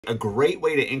A great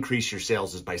way to increase your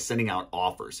sales is by sending out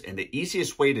offers. And the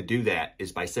easiest way to do that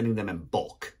is by sending them in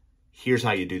bulk. Here's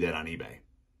how you do that on eBay.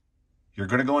 You're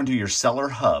going to go into your seller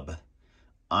hub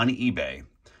on eBay.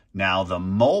 Now, the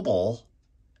mobile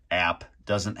app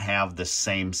doesn't have the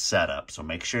same setup, so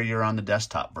make sure you're on the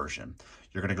desktop version.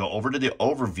 You're going to go over to the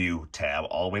Overview tab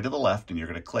all the way to the left, and you're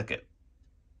going to click it.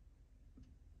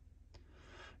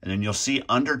 And then you'll see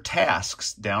under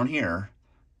Tasks down here,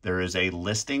 there is a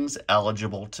Listings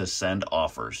Eligible to Send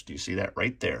Offers. Do you see that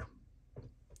right there?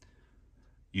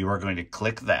 You are going to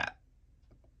click that.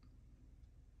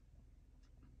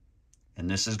 And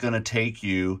this is going to take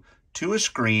you to a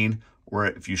screen where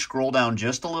if you scroll down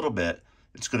just a little bit,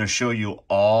 it's going to show you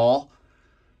all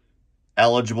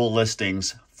eligible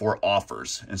listings for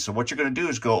offers. And so what you're going to do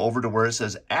is go over to where it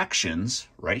says Actions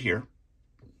right here.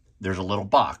 There's a little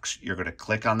box. You're going to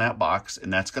click on that box,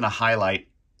 and that's going to highlight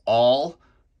all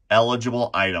eligible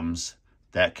items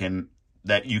that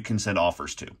you can send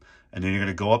offers to. And then you're going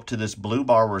to go up to this blue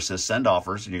bar where it says Send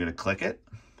Offers, and you're going to click it.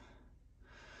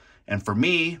 And for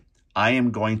me, I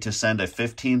am going to send a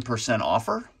 15%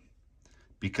 offer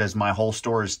because my whole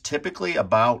store is typically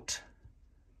about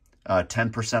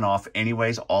 10% off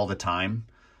anyways all the time.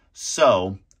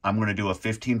 So I'm going to do a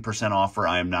 15% offer.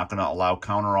 I am not going to allow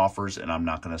counter offers, and I'm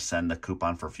not going to send the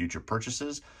coupon for future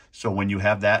purchases. So when you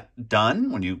have that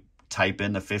done, when you type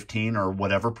in the 15 or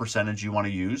whatever percentage you want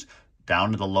to use,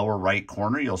 down to the lower right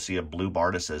corner, you'll see a blue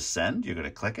bar that says Send. You're going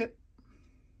to click it.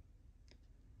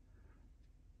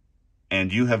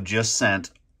 And you have just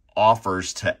sent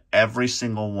offers to every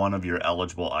single one of your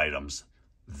eligible items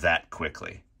that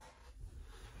quickly.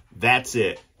 That's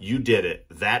it. You did it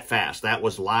that fast. That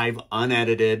was live,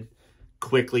 unedited,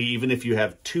 quickly. Even if you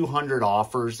have 200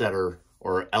 offers that are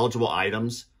or eligible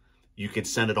items, you could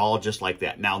send it all just like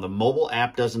that. Now, the mobile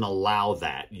app doesn't allow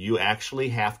that. You actually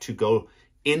have to go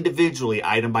individually,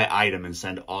 item by item, and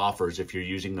send offers if you're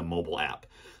using the mobile app.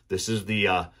 This is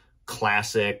the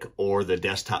classic or the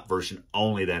desktop version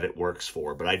only that it works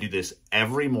for. But I do this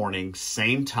every morning,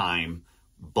 same time,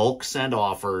 bulk send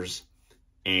offers,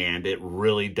 and it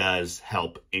really does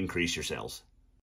help increase your sales.